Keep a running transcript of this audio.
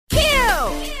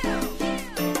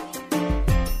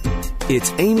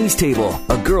It's Amy's Table,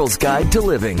 a girl's guide to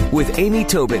living with Amy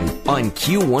Tobin on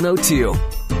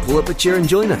Q102. Pull up a chair and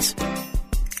join us.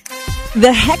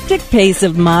 The hectic pace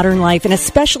of modern life, and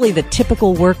especially the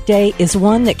typical workday, is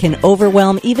one that can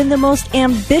overwhelm even the most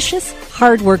ambitious,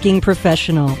 hardworking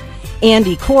professional.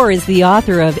 Andy Corr is the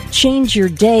author of Change Your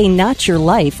Day, Not Your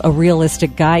Life, a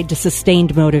realistic guide to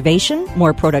sustained motivation,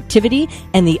 more productivity,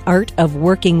 and the art of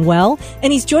working well.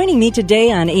 And he's joining me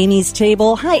today on Amy's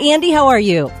Table. Hi, Andy. How are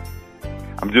you?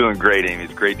 I'm doing great, Amy.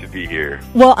 It's great to be here.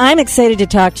 Well, I'm excited to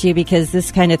talk to you because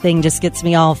this kind of thing just gets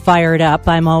me all fired up.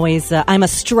 I'm always, I'm a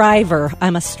striver.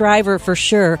 I'm a striver for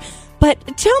sure. But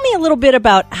tell me a little bit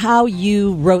about how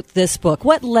you wrote this book.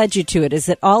 What led you to it? Is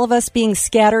it all of us being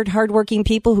scattered, hardworking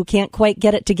people who can't quite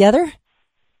get it together?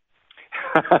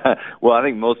 Well, I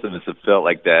think most of us have felt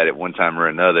like that at one time or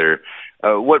another.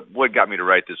 What got me to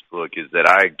write this book is that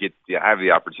I have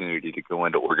the opportunity to go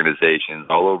into organizations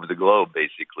all over the globe,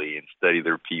 basically, and study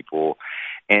their people.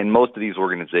 And most of these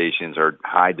organizations are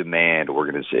high-demand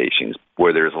organizations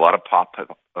where there's a lot of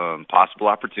possible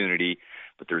opportunity,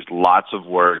 but there's lots of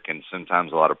work and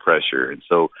sometimes a lot of pressure. And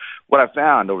so what I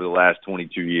found over the last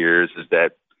 22 years is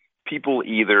that people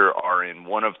either are in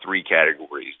one of three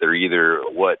categories. They're either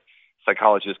what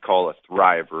psychologists call a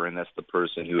thriver, and that's the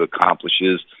person who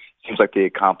seems like they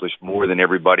accomplish more than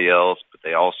everybody else, but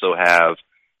they also have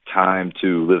time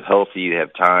to live healthy, they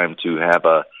have time to have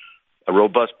a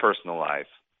robust personal life.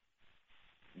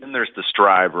 Then there's the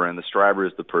striver, and the striver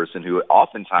is the person who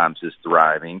oftentimes is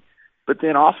thriving, but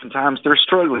then oftentimes they're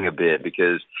struggling a bit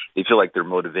because they feel like their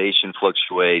motivation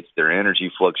fluctuates, their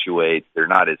energy fluctuates, they're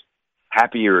not as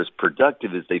happy or as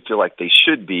productive as they feel like they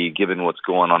should be given what's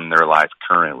going on in their life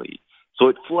currently. So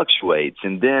it fluctuates.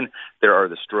 And then there are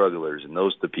the strugglers, and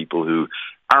those are the people who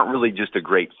aren't really just a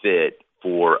great fit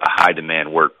for a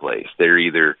high-demand workplace. They're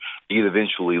either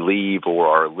eventually leave or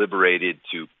are liberated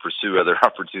to pursue other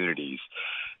opportunities.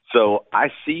 So I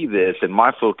see this, and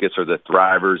my focus are the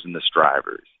thrivers and the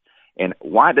strivers. And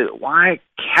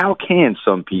how can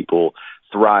some people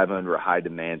thrive under a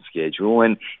high-demand schedule?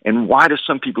 And why do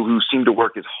some people who seem to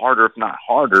work as harder, if not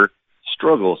harder,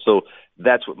 struggle? So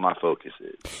that's what my focus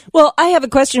is. Well, I have a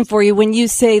question for you. When you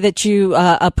say that you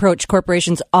approach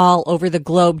corporations all over the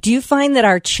globe, do you find that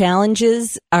our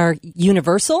challenges are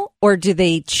universal, or do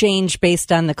they change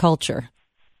based on the culture?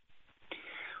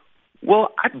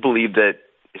 Well, I believe that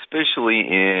especially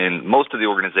in most of the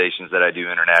organizations that I do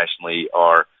internationally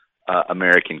are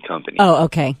American companies. Oh,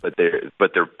 okay. But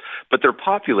they're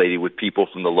populated with people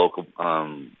from the local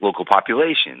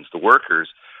populations. The workers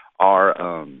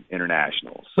are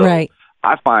international. So right.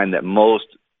 I find that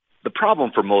the problem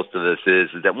for most of us is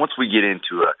that once we get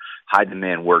into a high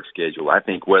demand work schedule, I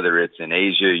think whether it's in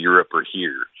Asia, Europe, or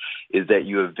here, is that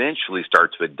you eventually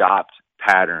start to adopt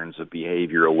patterns of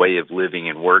behavior, a way of living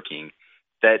and working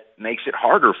that makes it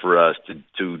harder for us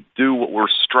to do what we're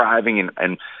striving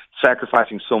and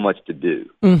sacrificing so much to do.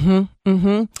 Mm-hmm.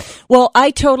 Mm-hmm. Well,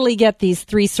 I totally get these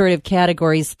three sort of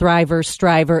categories: thriver,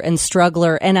 striver, and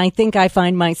struggler. And I think I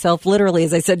find myself literally,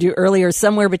 as I said to you earlier,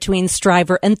 somewhere between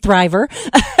striver and thriver.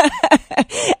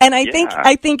 And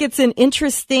I think it's an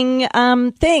interesting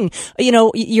thing. You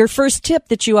know, your first tip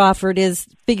that you offered is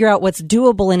figure out what's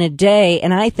doable in a day.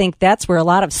 And I think that's where a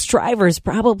lot of strivers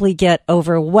probably get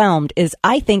overwhelmed, is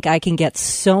I think I can get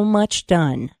so much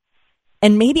done.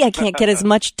 And maybe I can't get as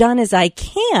much done as I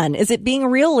can. Is it being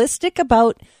realistic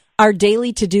about our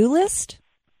daily to-do list?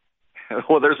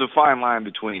 Well, there's a fine line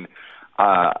between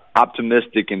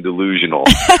optimistic and delusional.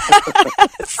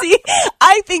 See,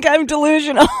 I think I'm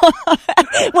delusional.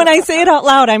 When I say it out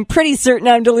loud, I'm pretty certain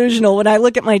I'm delusional. When I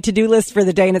look at my to-do list for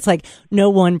the day, and it's like, no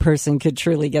one person could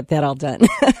truly get that all done.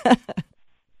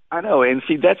 I know, and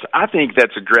see, I think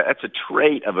that's a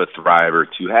trait of a thriver,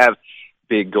 to have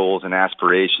big goals and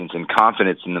aspirations and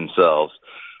confidence in themselves.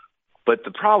 But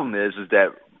the problem is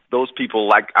that those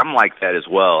people, I'm like that as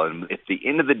well. And at the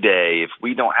end of the day, if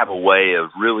we don't have a way of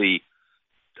really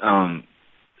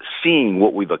seeing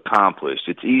what we've accomplished,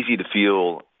 it's easy to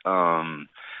feel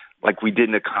like we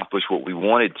didn't accomplish what we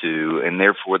wanted to, and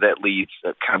therefore that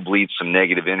kind of bleeds some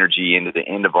negative energy into the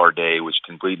end of our day, which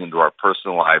can bleed into our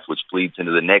personal life, which bleeds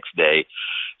into the next day.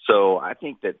 So I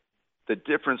think that the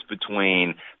difference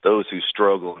between those who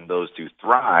struggle and those who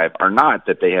thrive are not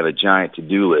that they have a giant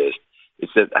to-do list.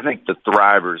 It's that I think the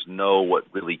thrivers know what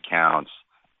really counts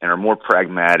and are more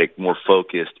pragmatic, more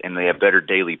focused, and they have better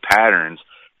daily patterns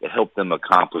that help them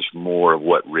accomplish more of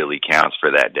what really counts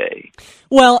for that day.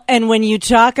 Well, and when you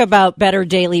talk about better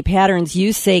daily patterns,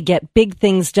 you say get big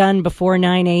things done before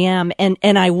 9 a.m.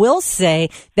 And I will say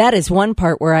that is one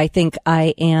part where I think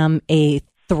I am a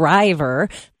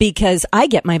thriver because I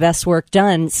get my best work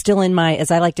done still in my,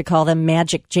 as I like to call them,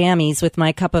 magic jammies with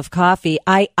my cup of coffee.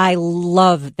 I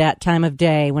love that time of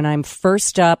day when I'm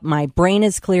first up, my brain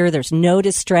is clear, there's no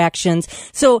distractions.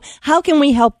 So how can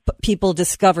we help people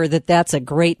discover that that's a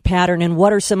great pattern, and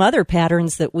what are some other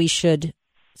patterns that we should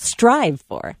strive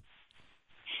for?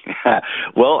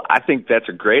 Well, I think that's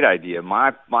a great idea.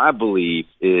 My belief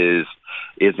is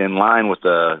in line with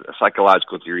a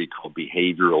psychological theory called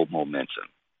behavioral momentum.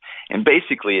 And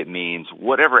basically it means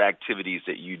whatever activities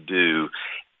that you do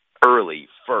early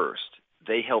first,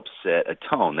 they help set a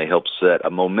tone. They help set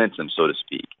a momentum, so to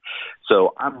speak.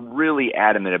 So I'm really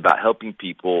adamant about helping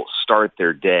people start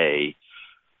their day,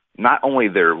 not only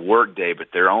their work day, but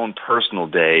their own personal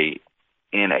day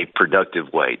in a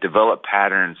productive way. Develop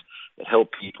patterns that help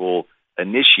people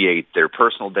initiate their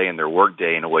personal day and their work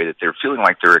day in a way that they're feeling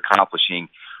like they're accomplishing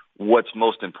what's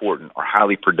most important or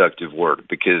highly productive work,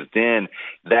 because then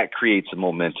that creates a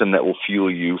momentum that will fuel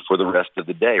you for the rest of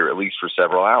the day, or at least for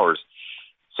several hours.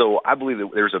 So I believe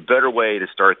that there's a better way to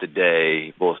start the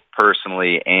day, both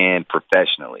personally and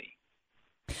professionally.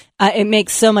 It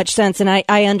makes so much sense, and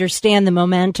I understand the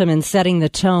momentum and setting the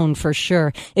tone for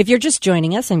sure. If you're just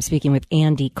joining us, I'm speaking with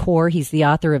Andy Corr. He's the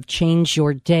author of Change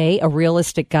Your Day, A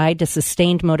Realistic Guide to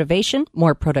Sustained Motivation,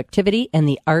 More Productivity, and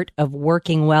the Art of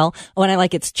Working Well. Oh, and I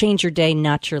like it's Change Your Day,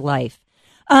 Not Your Life.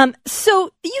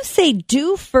 So you say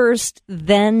do first,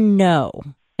 then know,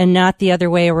 and not the other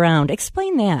way around.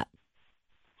 Explain that.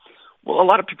 Well, a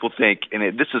lot of people think,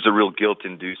 and this is a real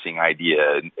guilt-inducing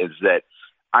idea, is that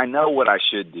I know what I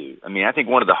should do. I mean, I think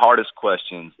one of the hardest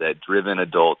questions that driven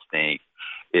adults think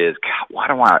is, God, why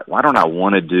don't I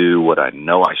want to do what I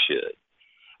know I should?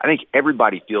 I think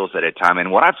everybody feels that at time.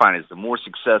 And what I find is the more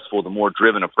successful, the more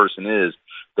driven a person is,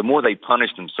 the more they punish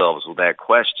themselves with that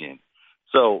question.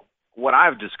 So what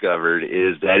I've discovered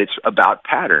is that it's about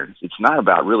patterns. It's not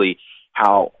about really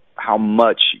how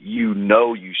much you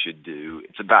know you should do.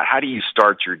 It's about how do you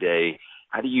start your day.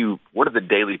 What are the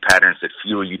daily patterns that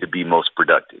fuel you to be most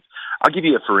productive? I'll give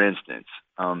you for instance.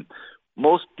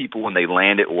 Most people, when they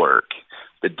land at work,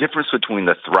 the difference between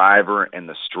the thriver and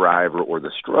the striver or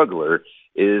the struggler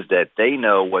is that they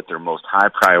know what their most high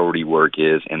priority work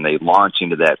is, and they launch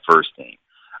into that first thing.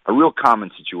 A real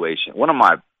common situation. One of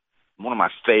my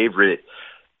favorite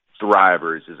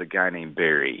thrivers is a guy named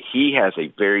Barry. He has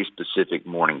a very specific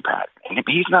morning pattern, and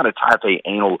he's not a type A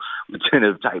anal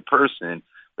retentive type person.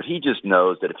 But he just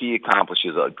knows that if he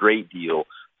accomplishes a great deal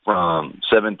from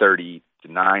 7:30 to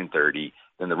 9:30,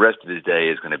 then the rest of his day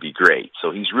is going to be great.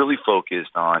 So he's really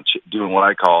focused on doing what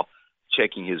I call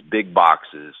checking his big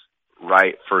boxes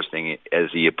right first thing as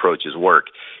he approaches work.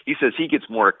 He says he gets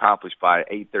more accomplished by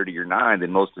 8:30 or 9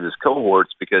 than most of his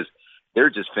cohorts because they're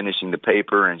just finishing the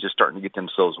paper and just starting to get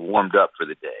themselves warmed up for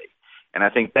the day. And I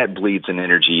think that bleeds an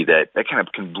energy that kind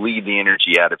of can bleed the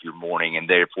energy out of your morning and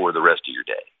therefore the rest of your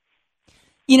day.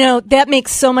 You know, that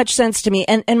makes so much sense to me.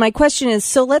 And my question is,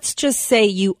 so let's just say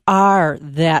you are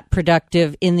that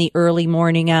productive in the early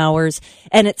morning hours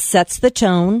and it sets the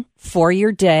tone for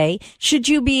your day. Should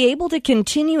you be able to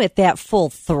continue at that full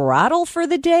throttle for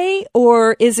the day?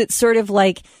 Or is it sort of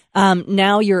like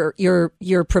now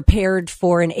you're prepared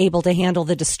for and able to handle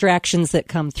the distractions that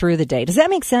come through the day? Does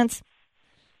that make sense?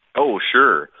 Oh,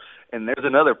 sure. And there's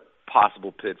another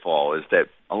possible pitfall is that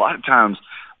a lot of times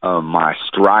my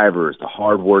strivers, the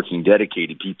hardworking,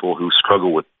 dedicated people who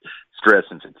struggle with stress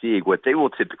and fatigue, what they will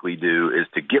typically do is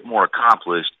to get more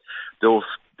accomplished, they'll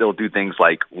do things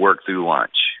like work through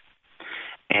lunch.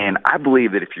 And I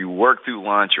believe that if you work through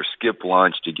lunch or skip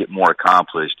lunch to get more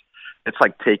accomplished, it's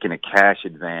like taking a cash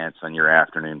advance on your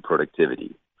afternoon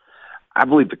productivity. I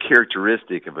believe the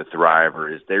characteristic of a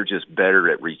thriver is they're just better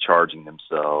at recharging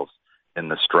themselves than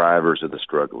the strivers or the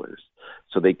strugglers.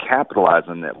 So they capitalize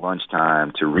on that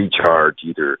lunchtime to recharge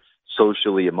either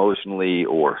socially, emotionally,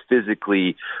 or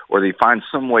physically, or they find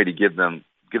some way to give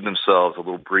themselves a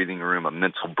little breathing room, a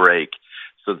mental break,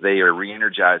 so they are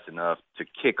re-energized enough to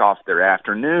kick off their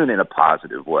afternoon in a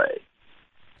positive way.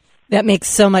 That makes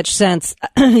so much sense.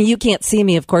 You can't see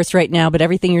me, of course, right now, but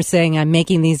everything you're saying, I'm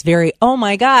making these very, oh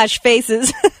my gosh,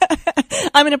 faces.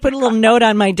 I'm going to put a little note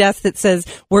on my desk that says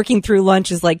working through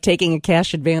lunch is like taking a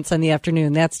cash advance on the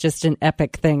afternoon. That's just an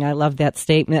epic thing. I love that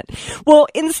statement. Well,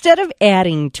 instead of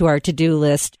adding to our to-do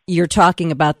list, you're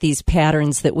talking about these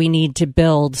patterns that we need to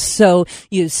build. So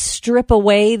you strip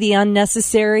away the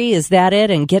unnecessary, is that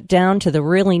it, and get down to the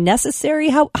really necessary?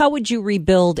 How would you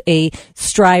rebuild a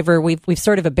striver? We've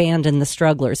sort of abandoned the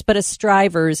strugglers, but a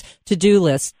striver's to-do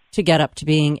list to get up to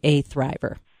being a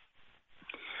thriver.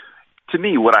 To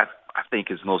me, what I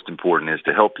think is most important is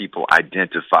to help people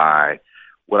identify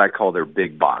what I call their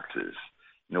big boxes.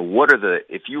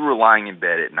 If you were lying in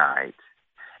bed at night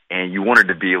and you wanted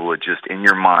to be able to just in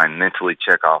your mind mentally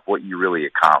check off what you really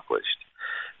accomplished,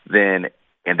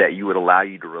 and that you would allow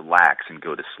you to relax and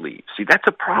go to sleep. See, that's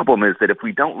a problem, is that if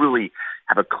we don't really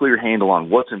have a clear handle on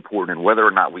what's important and whether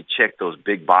or not we check those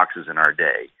big boxes in our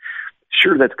day,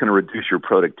 sure, that's going to reduce your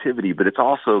productivity, but it's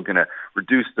also going to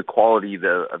reduce the quality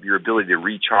of your ability to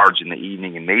recharge in the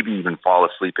evening and maybe even fall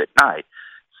asleep at night.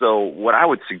 So what I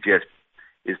would suggest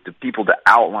is to people to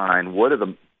outline what are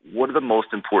the most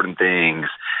important things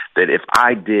that if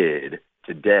I did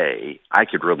today, I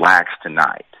could relax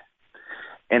tonight.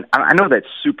 And I know that's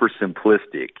super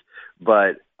simplistic,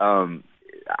 but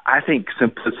I think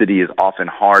simplicity is often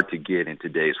hard to get in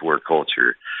today's work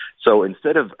culture. So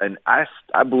instead of,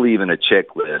 I believe in a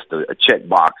checklist, a check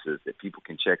boxes that people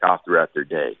can check off throughout their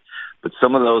day. But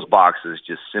some of those boxes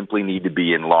just simply need to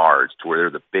be enlarged to where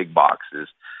they're the big boxes,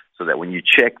 so that when you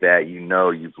check that, you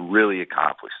know you've really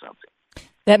accomplished something.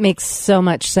 That makes so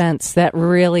much sense. That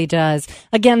really does.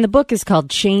 Again, the book is called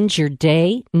Change Your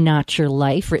Day, Not Your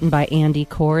Life, written by Andy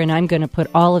Corr, and I'm going to put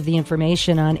all of the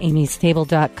information on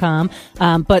amystable.com.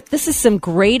 But this is some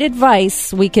great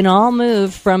advice. We can all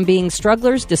move from being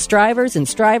strugglers to strivers and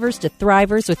strivers to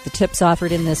thrivers with the tips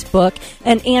offered in this book.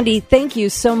 And Andy, thank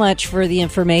you so much for the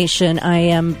information. I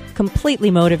am completely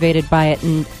motivated by it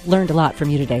and learned a lot from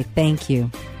you today. Thank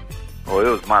you. Well, it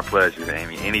was my pleasure,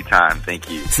 Amy. Anytime. Thank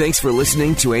you. Thanks for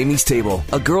listening to Amy's Table,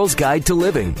 A Girl's Guide to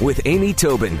Living with Amy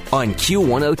Tobin on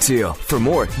Q102. For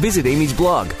more, visit Amy's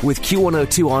blog with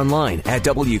Q102 online at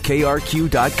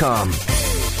WKRQ.com.